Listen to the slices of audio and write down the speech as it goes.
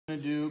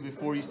Do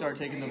before you start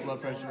taking the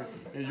blood pressure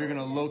is you're going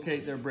to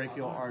locate their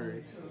brachial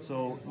artery.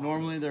 So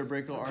normally their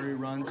brachial artery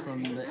runs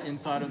from the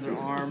inside of their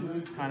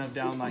arm kind of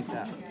down like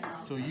that.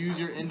 So use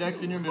your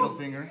index and your middle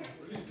finger,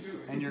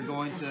 and you're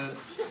going to,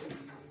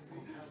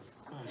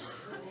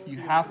 you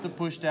have to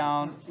push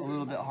down a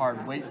little bit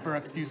hard. Wait for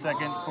a few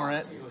seconds for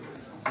it.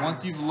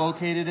 Once you've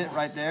located it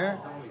right there,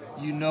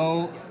 you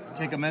know,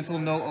 take a mental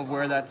note of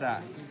where that's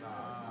at.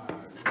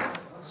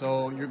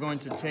 So you're going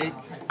to take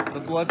the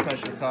blood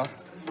pressure cuff,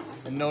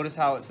 and notice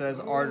how it says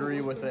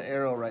artery with the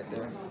arrow right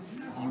there.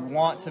 You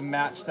want to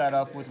match that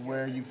up with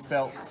where you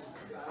felt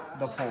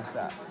the pulse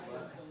at.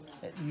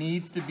 It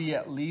needs to be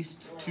at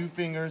least 2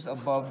 fingers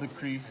above the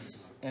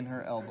crease in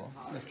her elbow.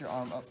 Lift your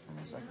arm up for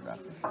me so I can grab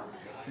this.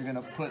 You're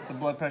gonna put the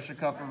blood pressure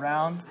cuff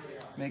around,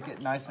 make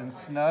it nice and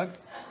snug.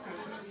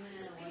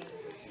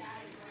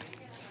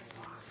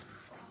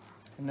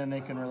 And then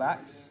they can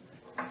relax.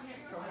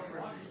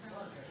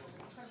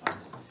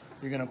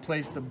 You're going to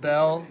place the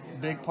bell,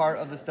 big part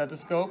of the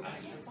stethoscope,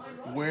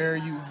 where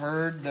you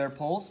heard their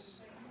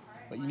pulse,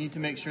 but you need to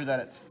make sure that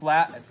it's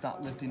flat, it's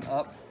not lifting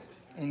up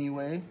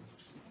anyway.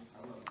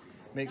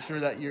 Make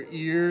sure that your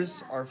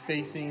ears are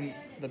facing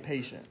the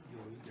patient.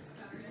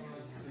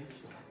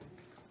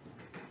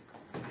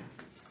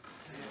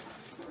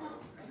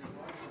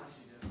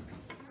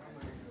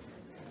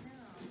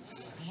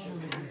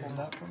 Hold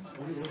that for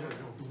me.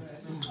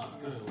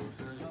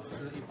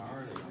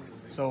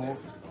 So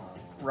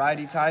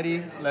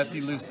righty-tighty,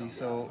 lefty-loosey.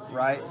 So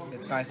right,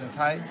 it's nice and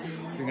tight.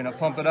 You're going to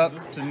pump it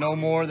up to no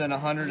more than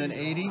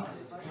 180.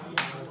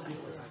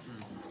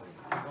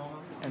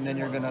 And then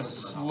you're going to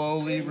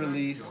slowly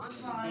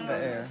release the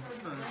air.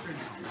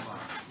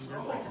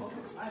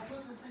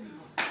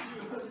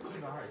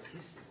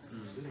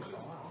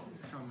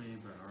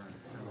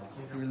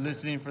 You're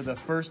listening for the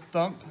first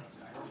thump.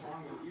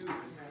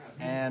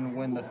 And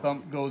when the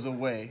thump goes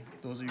away,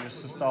 those are your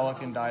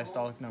systolic and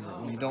diastolic numbers.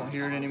 When you don't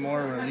hear it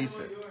anymore, release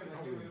it.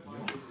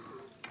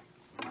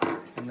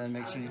 And then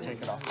make sure you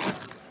take it off.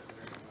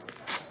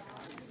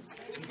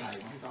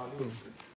 Boom.